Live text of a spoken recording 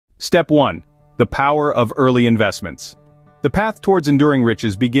Step 1. The power of early investments. The path towards enduring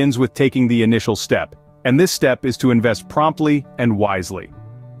riches begins with taking the initial step, and this step is to invest promptly and wisely.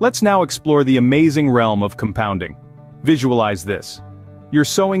 Let's now explore the amazing realm of compounding. Visualize this. You're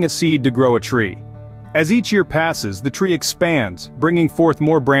sowing a seed to grow a tree. As each year passes, the tree expands, bringing forth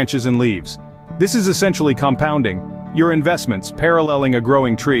more branches and leaves. This is essentially compounding. Your investments, paralleling a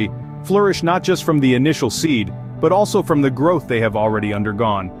growing tree, flourish not just from the initial seed, but also from the growth they have already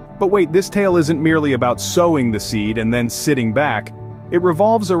undergone. But wait, this tale isn't merely about sowing the seed and then sitting back. It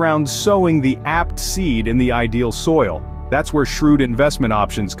revolves around sowing the apt seed in the ideal soil. That's where shrewd investment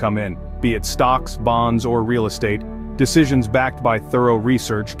options come in, be it stocks, bonds, or real estate. Decisions backed by thorough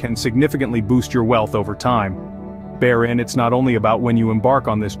research can significantly boost your wealth over time. Bear in, it's not only about when you embark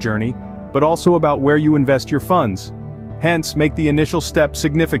on this journey, but also about where you invest your funds. Hence, make the initial step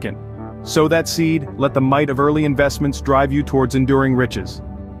significant. Sow that seed, let the might of early investments drive you towards enduring riches.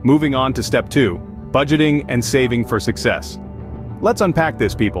 Moving on to step 2, budgeting and saving for success. Let's unpack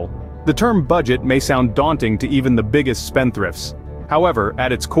this, people. The term budget may sound daunting to even the biggest spendthrifts. However,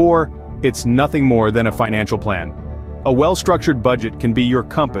 at its core, it's nothing more than a financial plan. A well-structured budget can be your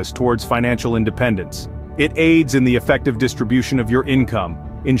compass towards financial independence. It aids in the effective distribution of your income,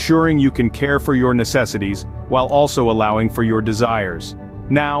 ensuring you can care for your necessities while also allowing for your desires.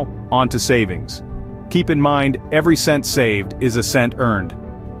 Now, on to savings. Keep in mind, every cent saved is a cent earned.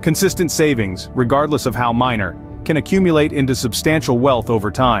 Consistent savings, regardless of how minor, can accumulate into substantial wealth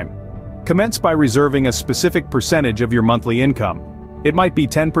over time. Commence by reserving a specific percentage of your monthly income. It might be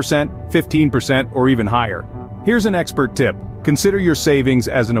 10%, 15%, or even higher. Here's an expert tip. Consider your savings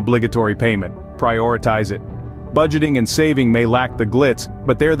as an obligatory payment. Prioritize it. Budgeting and saving may lack the glitz,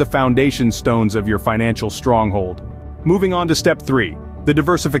 but they're the foundation stones of your financial stronghold. Moving on to step 3, the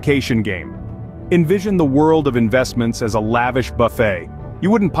diversification game. Envision the world of investments as a lavish buffet. You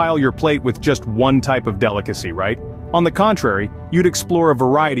wouldn't pile your plate with just one type of delicacy, right? On the contrary, you'd explore a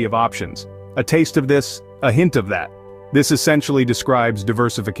variety of options. A taste of this, a hint of that. This essentially describes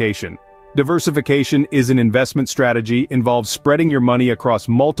diversification. Diversification is an investment strategy involves spreading your money across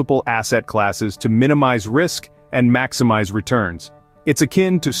multiple asset classes to minimize risk and maximize returns. It's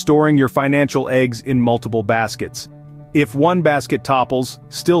akin to storing your financial eggs in multiple baskets. If one basket topples,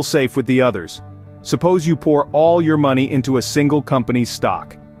 still safe with the others. Suppose you pour all your money into a single company's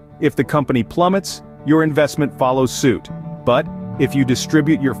stock. If the company plummets, your investment follows suit. But if you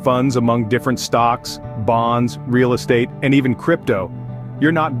distribute your funds among different stocks, bonds, real estate, and even crypto,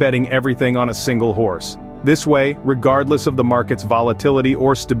 you're not betting everything on a single horse. This way, regardless of the market's volatility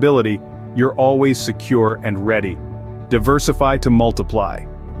or stability, you're always secure and ready. Diversify to multiply.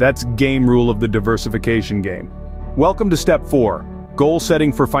 That's game rule of the diversification game. Welcome to step 4, goal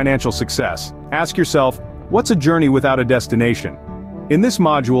setting for financial success. Ask yourself, what's a journey without a destination? In this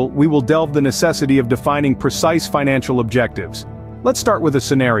module, we will delve the necessity of defining precise financial objectives. Let's start with a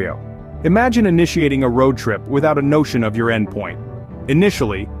scenario. Imagine initiating a road trip without a notion of your endpoint.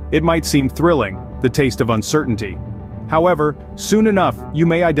 Initially, it might seem thrilling, the taste of uncertainty. However, soon enough, you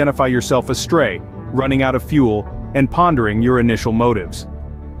may identify yourself astray, running out of fuel, and pondering your initial motives.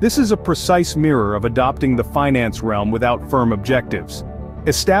 This is a precise mirror of adopting the finance realm without firm objectives.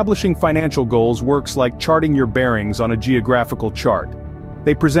 Establishing financial goals works like charting your bearings on a geographical chart.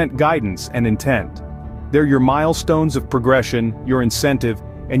 They present guidance and intent. They're your milestones of progression, your incentive,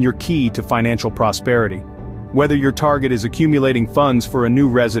 and your key to financial prosperity. Whether your target is accumulating funds for a new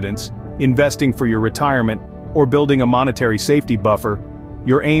residence, investing for your retirement, or building a monetary safety buffer,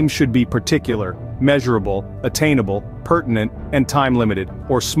 your aim should be particular, measurable, attainable, pertinent, and time-limited,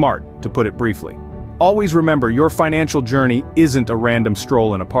 or SMART, to put it briefly. Always remember, your financial journey isn't a random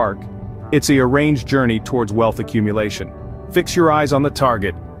stroll in a park. It's a arranged journey towards wealth accumulation. Fix your eyes on the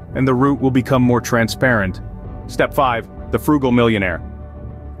target, and the route will become more transparent. Step 5, the frugal millionaire.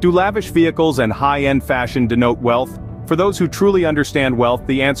 Do lavish vehicles and high-end fashion denote wealth? For those who truly understand wealth,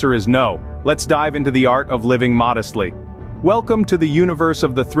 the answer is no. Let's dive into the art of living modestly. Welcome to the universe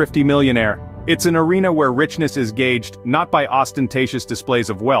of the thrifty millionaire. It's an arena where richness is gauged not by ostentatious displays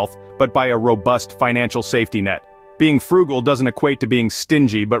of wealth, but by a robust financial safety net. Being frugal doesn't equate to being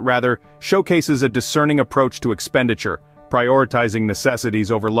stingy, but rather showcases a discerning approach to expenditure, prioritizing necessities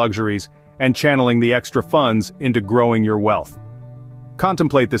over luxuries, and channeling the extra funds into growing your wealth.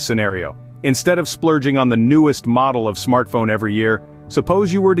 Contemplate this scenario. Instead of splurging on the newest model of smartphone every year,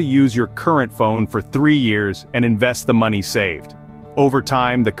 suppose you were to use your current phone for 3 years and invest the money saved. Over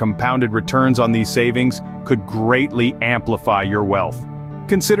time, the compounded returns on these savings could greatly amplify your wealth.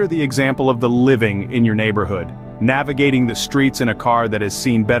 Consider the example of the living in your neighborhood, navigating the streets in a car that has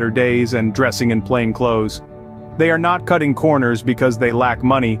seen better days and dressing in plain clothes. They are not cutting corners because they lack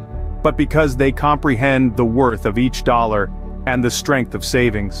money, but because they comprehend the worth of each dollar and the strength of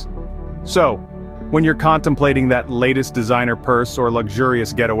savings. So, when you're contemplating that latest designer purse or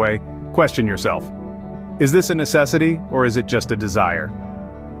luxurious getaway, question yourself. Is this a necessity, or is it just a desire?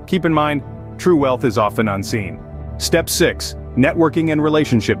 Keep in mind, true wealth is often unseen. Step 6. Networking and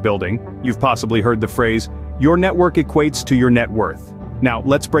relationship building. You've possibly heard the phrase, your network equates to your net worth. Now,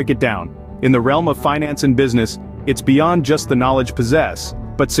 let's break it down. In the realm of finance and business, it's beyond just the knowledge possessed,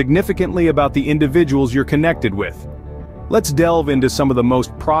 but significantly about the individuals you're connected with. Let's delve into some of the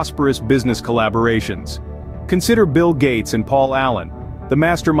most prosperous business collaborations. Consider Bill Gates and Paul Allen, the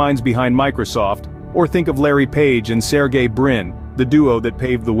masterminds behind Microsoft, or think of Larry Page and Sergey Brin, the duo that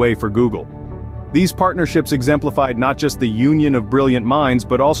paved the way for Google. These partnerships exemplified not just the union of brilliant minds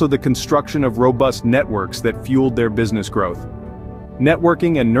but also the construction of robust networks that fueled their business growth.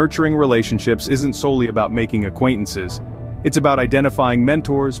 Networking and nurturing relationships isn't solely about making acquaintances. It's about identifying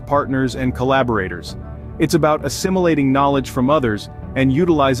mentors, partners, and collaborators. It's about assimilating knowledge from others and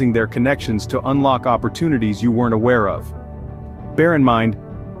utilizing their connections to unlock opportunities you weren't aware of. Bear in mind,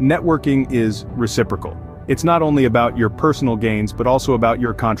 networking is reciprocal. It's not only about your personal gains but also about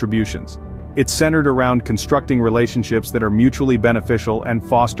your contributions. It's centered around constructing relationships that are mutually beneficial and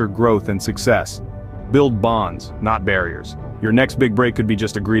foster growth and success. Build bonds, not barriers. Your next big break could be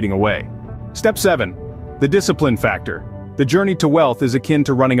just a greeting away. Step 7. The discipline factor. The journey to wealth is akin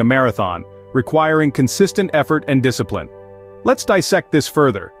to running a marathon, requiring consistent effort and discipline. Let's dissect this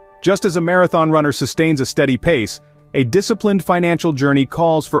further. Just as a marathon runner sustains a steady pace, a disciplined financial journey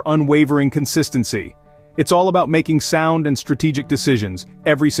calls for unwavering consistency. It's all about making sound and strategic decisions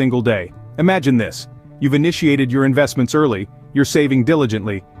every single day. Imagine this. You've initiated your investments early, you're saving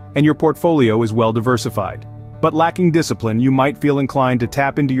diligently, and your portfolio is well diversified. But lacking discipline, you might feel inclined to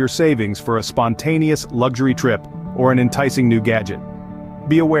tap into your savings for a spontaneous luxury trip or an enticing new gadget.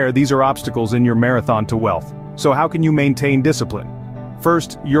 Be aware these are obstacles in your marathon to wealth. So how can you maintain discipline?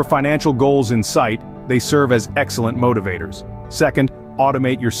 First, your financial goals in sight, they serve as excellent motivators. Second,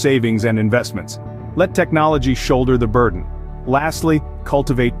 automate your savings and investments. Let technology shoulder the burden. Lastly,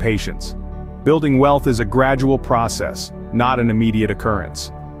 cultivate patience. Building wealth is a gradual process, not an immediate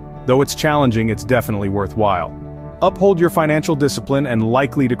occurrence. Though it's challenging, it's definitely worthwhile. Uphold your financial discipline and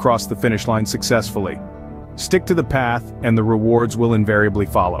likely to cross the finish line successfully. Stick to the path and the rewards will invariably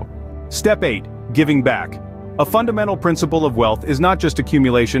follow. Step 8. Giving back. A fundamental principle of wealth is not just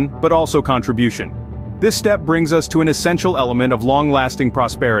accumulation, but also contribution. This step brings us to an essential element of long-lasting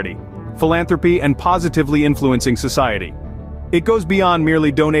prosperity: philanthropy and positively influencing society. It goes beyond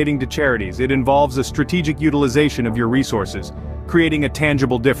merely donating to charities. It involves a strategic utilization of your resources, creating a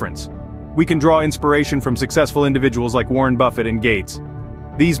tangible difference. We can draw inspiration from successful individuals like Warren Buffett and Gates.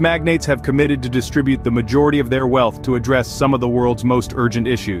 These magnates have committed to distribute the majority of their wealth to address some of the world's most urgent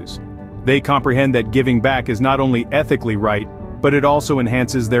issues. They comprehend that giving back is not only ethically right, but it also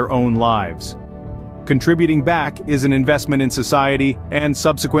enhances their own lives. Contributing back is an investment in society and,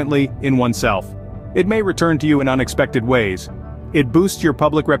 subsequently, in oneself. It may return to you in unexpected ways. It boosts your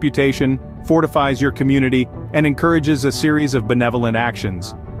public reputation, fortifies your community, and encourages a series of benevolent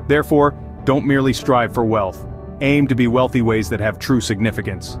actions. Therefore, don't merely strive for wealth. Aim to be wealthy ways that have true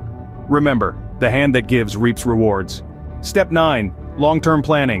significance. Remember, the hand that gives reaps rewards. Step 9. Long-term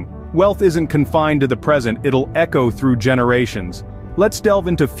planning. Wealth isn't confined to the present, it'll echo through generations. Let's delve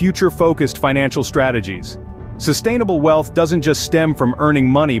into future-focused financial strategies. Sustainable wealth doesn't just stem from earning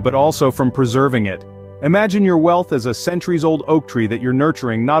money but also from preserving it. Imagine your wealth as a centuries-old oak tree that you're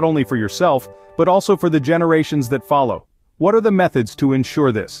nurturing not only for yourself, but also for the generations that follow. What are the methods to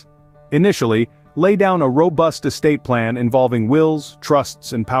ensure this? Initially, lay down a robust estate plan involving wills,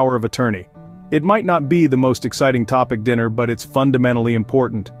 trusts, and power of attorney. It might not be the most exciting topic dinner, but it's fundamentally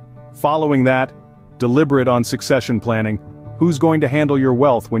important. Following that, deliberate on succession planning. Who's going to handle your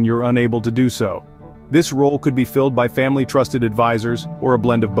wealth when you're unable to do so? This role could be filled by family-trusted advisors or a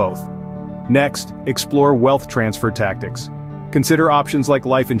blend of both. Next, explore wealth transfer tactics. Consider options like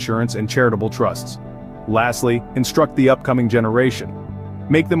life insurance and charitable trusts. Lastly, instruct the upcoming generation.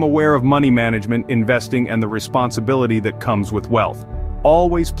 Make them aware of money management, investing, and the responsibility that comes with wealth.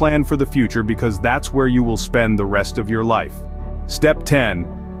 Always plan for the future because that's where you will spend the rest of your life. Step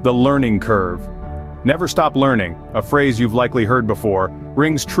 10. The learning curve. Never stop learning, a phrase you've likely heard before,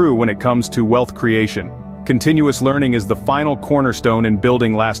 rings true when it comes to wealth creation. Continuous learning is the final cornerstone in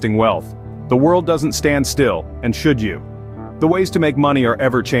building lasting wealth. The world doesn't stand still, and should you? The ways to make money are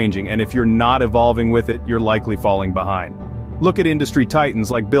ever-changing, and if you're not evolving with it, you're likely falling behind. Look at industry titans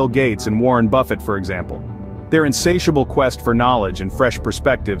like Bill Gates and Warren Buffett, for example. Their insatiable quest for knowledge and fresh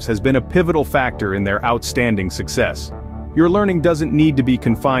perspectives has been a pivotal factor in their outstanding success. Your learning doesn't need to be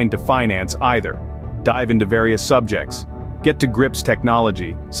confined to finance either. Dive into various subjects. Get to grips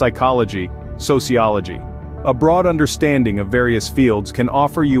technology, psychology, sociology. A broad understanding of various fields can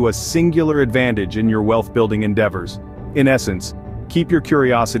offer you a singular advantage in your wealth-building endeavors. In essence, keep your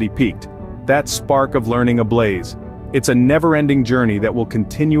curiosity piqued, that spark of learning ablaze. It's a never-ending journey that will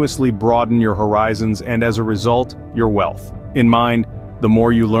continuously broaden your horizons and, as a result, your wealth. In mind, the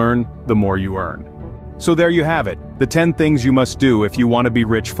more you learn, the more you earn. So there you have it, the 10 things you must do if you want to be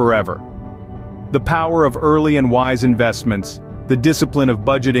rich forever. The power of early and wise investments, the discipline of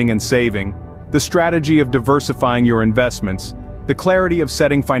budgeting and saving, the strategy of diversifying your investments, the clarity of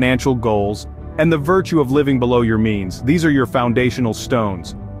setting financial goals, and the virtue of living below your means. These are your foundational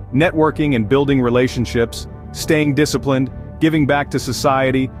stones. Networking and building relationships, staying disciplined, giving back to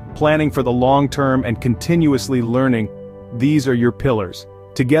society, planning for the long term, and continuously learning. These are your pillars.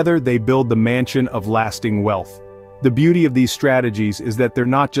 Together they build the mansion of lasting wealth. The beauty of these strategies is that they're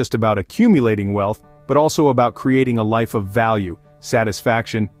not just about accumulating wealth, but also about creating a life of value,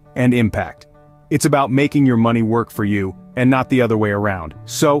 satisfaction, and impact. It's about making your money work for you, and not the other way around.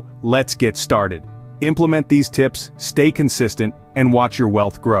 So, let's get started. Implement these tips, stay consistent, and watch your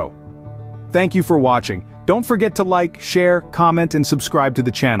wealth grow. Thank you for watching. Don't forget to like, share, comment, and subscribe to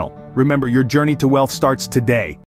the channel. Remember, your journey to wealth starts today.